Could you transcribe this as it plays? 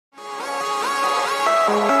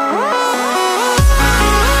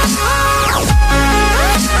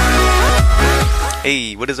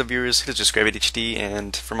Hey, what is up viewers, it's just GravidHD,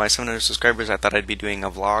 and for my 700 subscribers I thought I'd be doing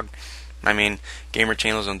a vlog. I mean, gamer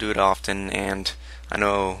channels don't do it often, and I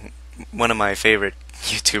know one of my favorite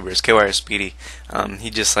YouTubers, KYR Speedy,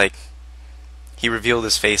 he revealed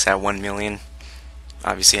his face at 1 million.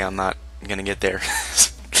 Obviously I'm not gonna get there.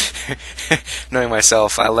 Knowing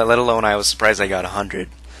myself, let alone I was surprised I got 100.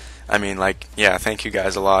 I mean, like, yeah, thank you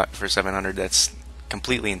guys a lot for 700, that's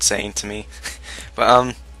completely insane to me.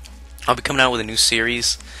 But I'll be coming out with a new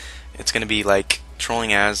series. It's going to be like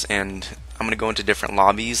trolling as, and I'm going to go into different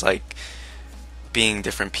lobbies, like being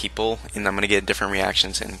different people, and I'm going to get different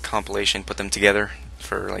reactions and compilation, put them together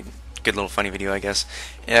for like a good little funny video, I guess.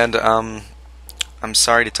 And I'm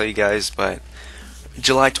sorry to tell you guys, but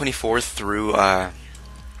July 24th through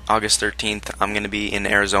August 13th, I'm going to be in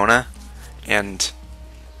Arizona, and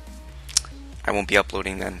I won't be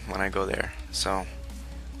uploading then when I go there. So,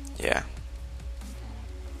 yeah.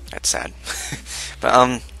 That's sad. But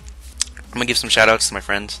I'm gonna give some shout outs to my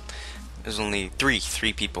friends. There's only three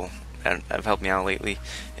people that have helped me out lately.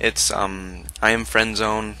 It's I Am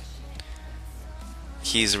Friendzone.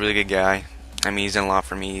 He's a really good guy. I mean, he's done a lot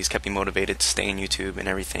for me. He's kept me motivated to stay on YouTube and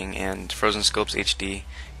everything. And Frozen Scopes HD.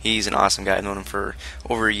 He's an awesome guy. I've known him for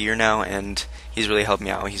over a year now, and he's really helped me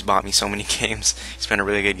out. He's bought me so many games. He's been a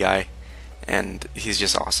really good guy, and he's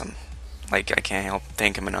just awesome. Like, I can't help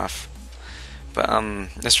thank him enough. But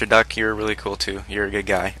Mr. Duck, you're really cool too. You're a good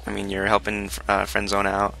guy. I mean, you're helping Friendzone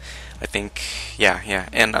out. I think, yeah.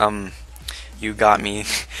 And you got me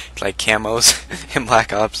like camos in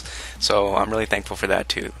Black Ops, so I'm really thankful for that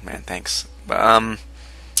too, man. Thanks. But I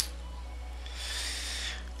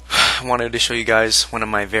wanted to show you guys one of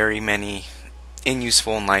my very many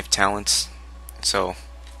unuseful life talents. So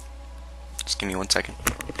just give me 1 second.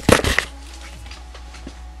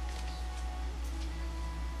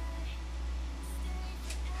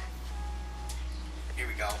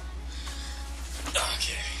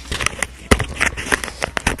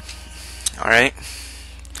 Alright,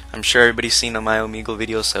 I'm sure everybody's seen my Omegle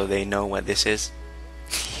video, so they know what this is.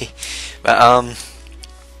 But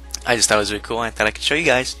I just thought it was really cool. I thought I could show you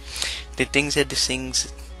guys the things that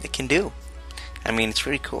it can do. I mean, it's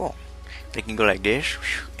pretty cool. They can go like this,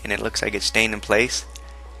 and it looks like it's staying in place.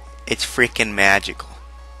 It's freaking magical.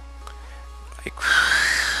 Like,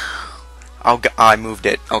 oh, I moved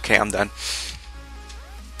it. Okay, I'm done.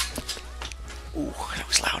 Ooh, that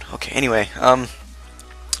was loud. Okay, anyway,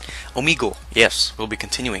 Omegle, yes, we'll be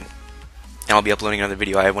continuing, and I'll be uploading another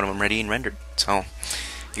video. I have one of them ready and rendered, so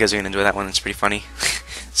you guys are gonna enjoy that one. It's pretty funny.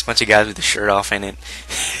 It's a bunch of guys with the shirt off in it.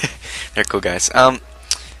 They're cool guys.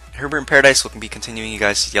 Herbert in Paradise will be continuing. You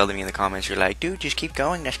guys yelled at me in the comments. You're like, dude, just keep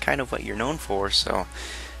going. That's kind of what you're known for. So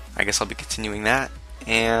I guess I'll be continuing that.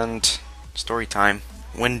 And story time.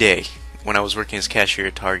 One day when I was working as cashier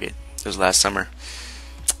at Target, it was last summer,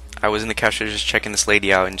 I was in the cashier just checking this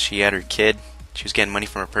lady out, and she had her kid. She was getting money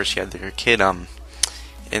from her purse. She had her kid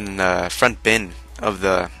in the front bin of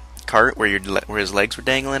the cart where his legs were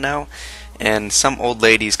dangling out. And some old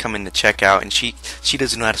lady's coming to check out, and she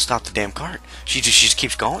doesn't know how to stop the damn cart. She just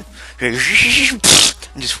keeps going, and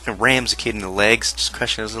just fucking rams the kid in the legs, just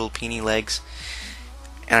crushing his little peeny legs.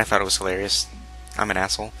 And I thought it was hilarious. I'm an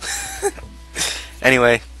asshole.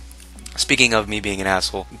 Anyway, speaking of me being an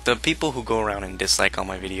asshole, the people who go around and dislike all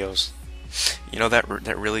my videos, you know, that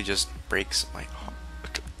really just breaks my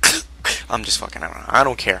heart. I'm just fucking, I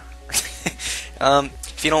don't care.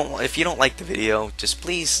 If you don't like the video, just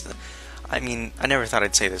please, I mean, I never thought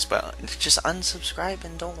I'd say this, but just unsubscribe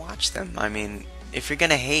and don't watch them. I mean, if you're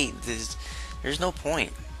gonna hate, there's no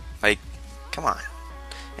point. Like, come on.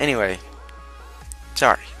 Anyway,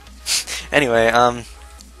 sorry. Anyway,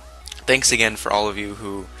 thanks again for all of you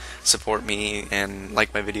who support me and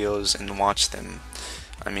like my videos and watch them.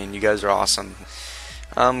 I mean, you guys are awesome.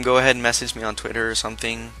 Go ahead and message me on Twitter or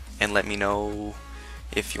something and let me know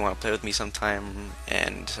if you want to play with me sometime,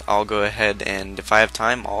 and I'll go ahead, and if I have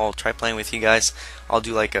time, I'll try playing with you guys. I'll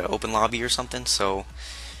do like an open lobby or something. So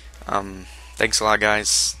thanks a lot,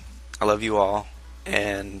 guys. I love you all,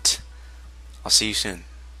 and I'll see you soon.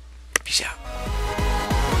 Peace out.